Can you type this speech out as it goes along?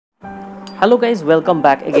Hello guys, welcome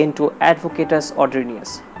back again to Advocatus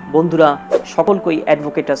Ordinarius. বন্ধুরা সকলকেই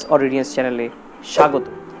Advocatus Ordinarius চ্যানেলে স্বাগত।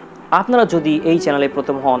 আপনারা যদি এই চ্যানেলে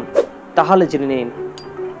প্রথম হন তাহলে জেনে নিন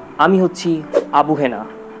আমি হচ্ছি Abu Hena.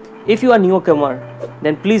 If you are newcomer,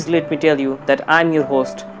 then please let me tell you that I am your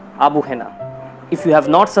host Abu Hena. If you have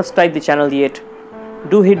not subscribed the channel yet,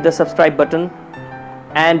 do hit the subscribe button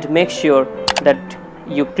and make sure that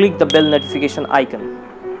you click the bell notification icon.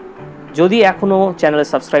 যদি এখনো চ্যানেলে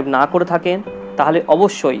subscribe না করে থাকেন তাহলে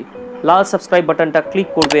অবশ্যই লাল subscribe বাটনটা click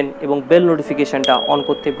করবেন এবং বেল নোটিফিকেশনটা অন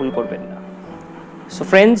করতে ভুল করবেন না। So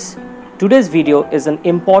friends, today's video is an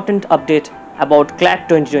important update about CLAT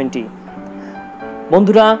 2020.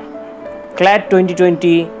 বন্ধুরা CLAT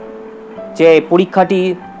 2020 যে পরীক্ষাটি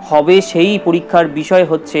হবে সেই পরীক্ষার বিষয়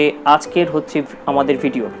হচ্ছে আজকের হচ্ছে আমাদের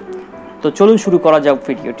ভিডিও। তো চলুন শুরু করা যাক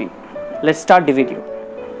ভিডিওটি। Let's start the video.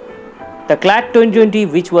 The CLAT 2020,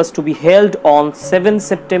 which was to be held on 7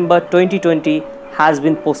 September 2020, has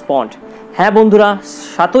been postponed. হ্যাঁ বন্ধুরা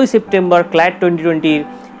 7 সেপ্টেম্বর CLAT 2020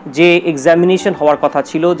 যে এক্সামিনেশন হওয়ার কথা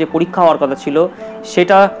ছিল, যে পরীক্ষা হওয়ার কথা ছিল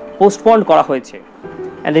সেটা পোস্টপোন করা হয়েছে।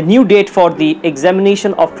 And the new date for the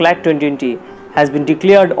examination of CLAT 2020 has been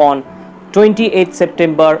declared on 28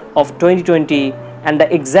 September of 2020 and the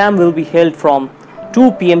exam will be held from 2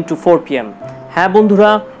 p.m. to 4 p.m. হ্যাঁ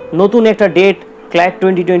বন্ধুরা নতুন একটা ডেট CLAT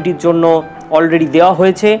 2020 জন্য অলরেডি দেওয়া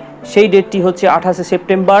হয়েছে। সেই ডেটটি হচ্ছে 28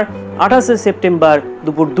 সেপ্টেম্বর। 28 সেপ্টেম্বর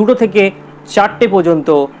দুপুর 2টা থেকে 4টে পর্যন্ত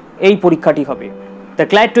এই পরীক্ষাটি হবে। The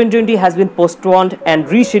CLAT 2020 has been postponed and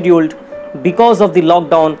rescheduled because of the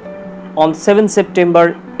lockdown on 7 September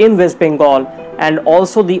in West Bengal and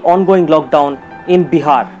also the ongoing lockdown in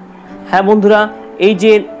Bihar. হ্যাঁ বন্ধুরা এই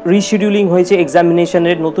যে রিশিডিউলিং হয়েছে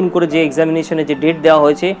এক্সামিনেশনের, নতুন করে যে এক্সামিনেশনের যে ডেট দেওয়া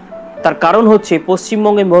হয়েছে তার কারণ হচ্ছে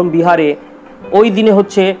পশ্চিমবঙ্গে এবং বিহারে ওই দিনে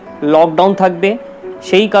হচ্ছে লকডাউন থাকবে,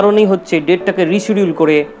 সেই কারণেই হচ্ছে ডেটটাকে রিশিডিউল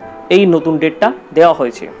করে এই নতুন ডেটটা দেওয়া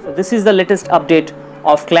হয়েছে। This is the latest update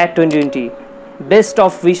of CLAT 2020. Best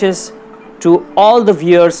of wishes to all the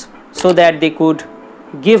viewers so that they could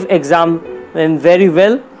give exam very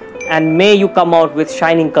well and may you come out with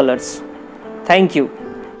shining colors. Thank you.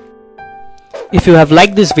 If you have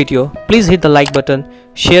liked this video, please hit the like button,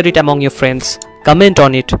 share it among your friends, comment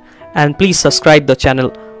on it and please subscribe the channel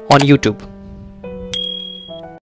on YouTube.